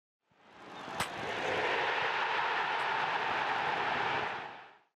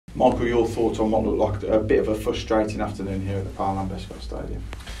Michael, your thoughts on what looked like a bit of a frustrating afternoon here at the Parnham Bescott Stadium?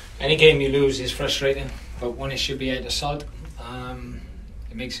 Any game you lose is frustrating, but when it should be out of sod,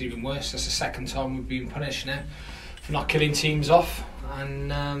 it makes it even worse. That's the second time we've been punished now for not killing teams off, and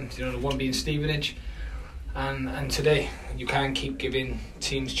the one being Stevenage, and today you can't keep giving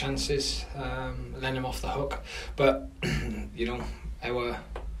teams chances, letting them off the hook. But our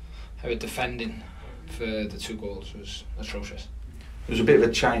defending for the 2 goals was atrocious. There was a bit of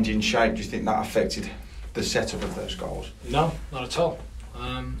a change in shape. Do you think that affected the setup of those goals? No, not at all.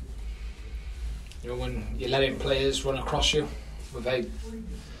 When you're letting players run across you without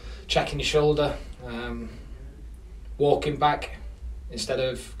checking your shoulder, walking back instead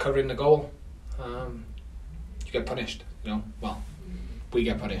of covering the goal, you get punished. Well, we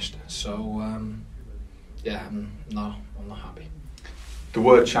get punished. So I'm not happy. There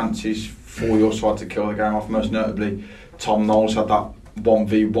were chances for your side to kill the game off. Most notably, Tom Knowles had that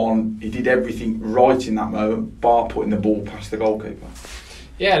 1v1. He did everything right in that moment, bar putting the ball past the goalkeeper.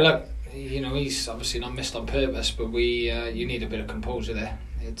 Yeah, look, he's obviously not missed on purpose, but you need a bit of composure there.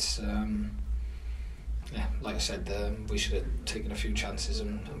 It's like I said, we should have taken a few chances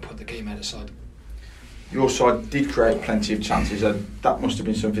and put the game out of side. Your side did create plenty of chances, and that must have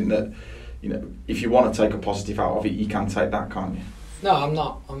been something that, if you want to take a positive out of it, you can take that, can't you? No, I'm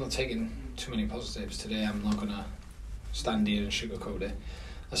not taking too many positives today. I'm not going to stand here and sugarcoat it.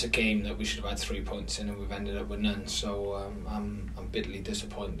 That's a game that we should have had 3 points in, and we've ended up with none. So I'm bitterly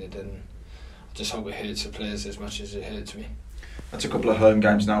disappointed, and I just hope it hurts the players as much as it hurts me. That's a couple of home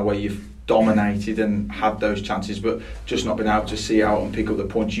games now where you've dominated and had those chances, but just not been able to see out and pick up the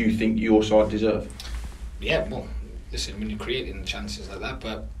points you think your side deserve. Yeah, well, listen, when you're creating chances like that,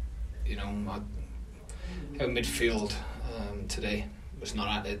 but our midfield today was not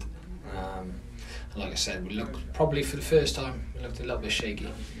at it. And like I said, we looked probably for the first time. We looked a little bit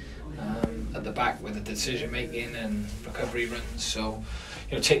shaky at the back with the decision making and recovery runs. So,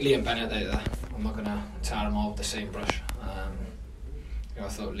 take Liam Bennett out of there. I'm not going to tar him all with the same brush. I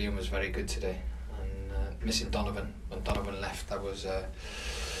thought Liam was very good today, and missing Donovan when Donovan left, that was a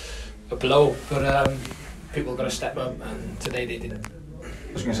blow. But people got to step up, and today they didn't.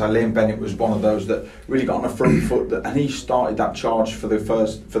 I was going to say, Liam Bennett was one of those that really got on the front foot, and he started that charge for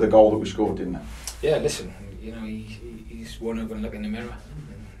the goal that we scored, didn't he? Yeah, listen, he's one who can look in the mirror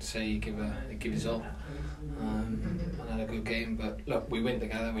and say he give his all. And had a good game, but look, we win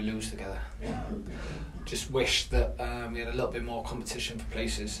together, we lose together. Just wish that we had a little bit more competition for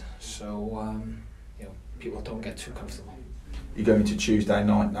places, so people don't get too comfortable. You're going to Tuesday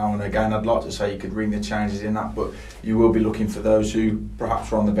night now, and again, I'd like to say you could ring the changes in that, but you will be looking for those who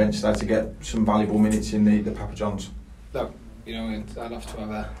perhaps are on the bench there to get some valuable minutes in the Papa John's. Look, I'd have to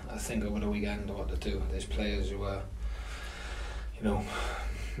have a think over the weekend of what to do. There's players who are,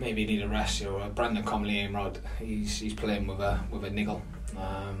 maybe need a rest. Brandon Comley-Amrod, he's playing with a niggle,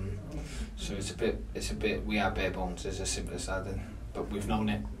 so it's a bit. We are bare bones. It's as simple as that. But we've known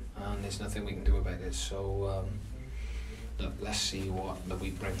it, and there's nothing we can do about it. So look, let's see what the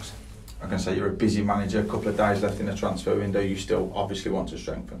week brings. I can say you're a busy manager. A couple of days left in the transfer window. You still obviously want to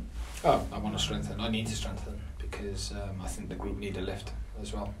strengthen. Oh, I want to strengthen. I need to strengthen because I think the group need a lift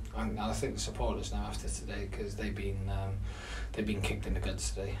as well. And I think the supporters now after today, because they've been kicked in the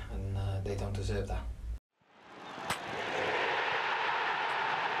guts today, and they don't deserve that.